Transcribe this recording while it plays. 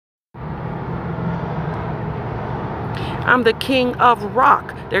I'm the king of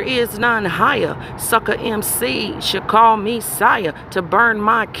rock. There is none higher. Sucker MC should call me sire. To burn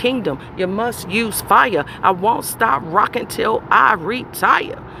my kingdom, you must use fire. I won't stop rocking till I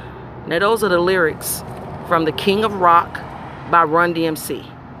retire. Now those are the lyrics from The King of Rock by Run DMC.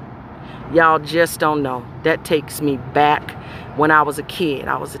 Y'all just don't know. That takes me back when I was a kid.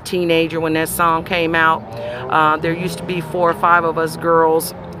 I was a teenager when that song came out. There used to be 4 or 5 of us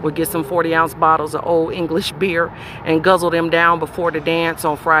girls would get some 40-ounce bottles of old English beer and guzzle them down before the dance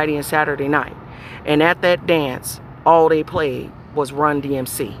on Friday and Saturday night. And at that dance, all they played was Run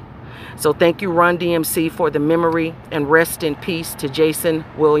DMC. So thank you, Run DMC, for the memory, and rest in peace to Jason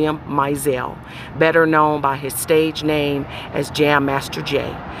William Mizell, better known by his stage name as Jam Master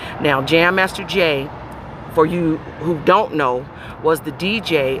Jay. Now, Jam Master Jay, for you who don't know, was the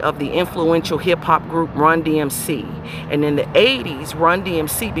DJ of the influential hip-hop group Run DMC. And in the 80s, Run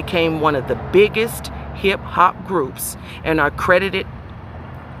DMC became one of the biggest hip-hop groups and are credited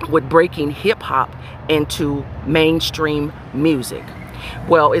with breaking hip-hop into mainstream music.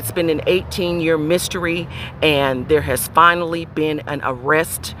 Well, it's been an 18-year mystery, and there has finally been an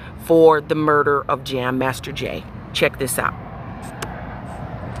arrest for the murder of Jam Master Jay. Check this out.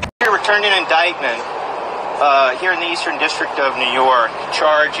 We returned an indictment here in the Eastern District of New York,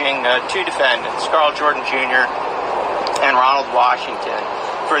 charging 2 defendants, Carl Jordan Jr. and Ronald Washington,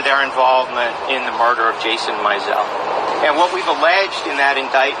 for their involvement in the murder of Jason Mizell. And what we've alleged in that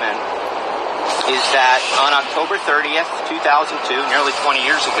indictment is that on October 30th, 2002, nearly 20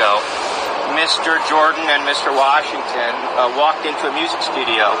 years ago, Mr. Jordan and Mr. Washington walked into a music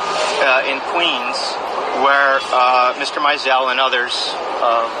studio in Queens where Mr. Mizell and others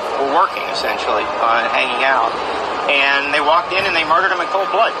were working, essentially, hanging out. And they walked in and they murdered him in cold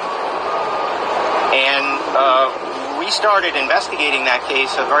blood. And we started investigating that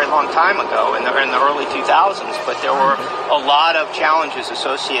case a very long time ago, in the early 2000s, but there were a lot of challenges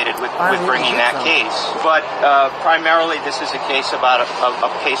associated with bringing that case. But primarily, this is a case about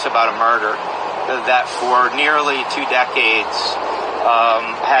a murder that for nearly 2 decades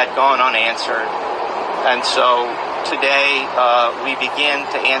had gone unanswered. And so today we begin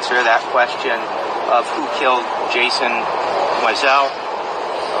to answer that question of who killed Jason Mizell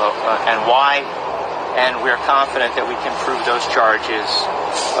and why. And we're confident that we can prove those charges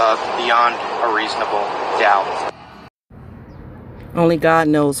beyond a reasonable doubt. Only God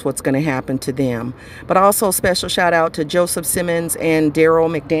knows what's going to happen to them. But also special shout out to Joseph Simmons and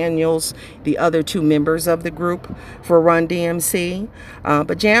Daryl McDaniels, the other 2 members of the group for Run DMC.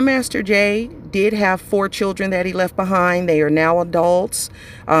 But Jam Master Jay did have 4 children that he left behind. They are now adults.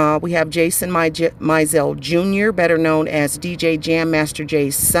 We have Jason Mizell Jr., better known as DJ Jam Master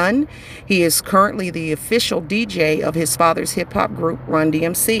Jay's son. He is currently the official DJ of his father's hip-hop group, Run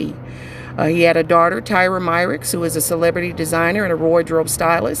DMC. He had a daughter, Tyra Myricks, who is a celebrity designer and a wardrobe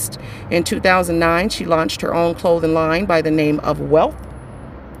stylist. In 2009, she launched her own clothing line by the name of Wealth,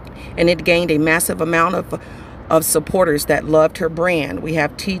 and it gained a massive amount of supporters that loved her brand. We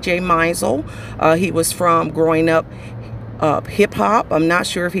have TJ Mizell. He was from growing up hip-hop. I'm not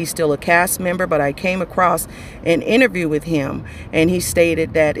sure if he's still a cast member, but I came across an interview with him, and he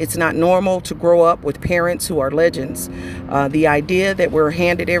stated that it's not normal to grow up with parents who are legends. The idea that we're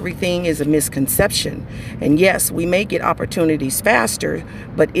handed everything is a misconception. And yes, we may get opportunities faster,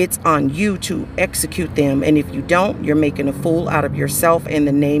 but it's on you to execute them. And if you don't, you're making a fool out of yourself and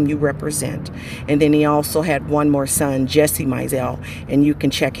the name you represent. And then he also had one more son, Jesse Mizell, and you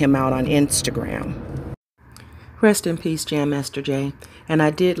can check him out on Instagram. Rest in peace, Jam Master Jay. And I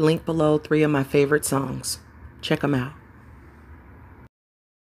did link below 3 of my favorite songs. Check them out.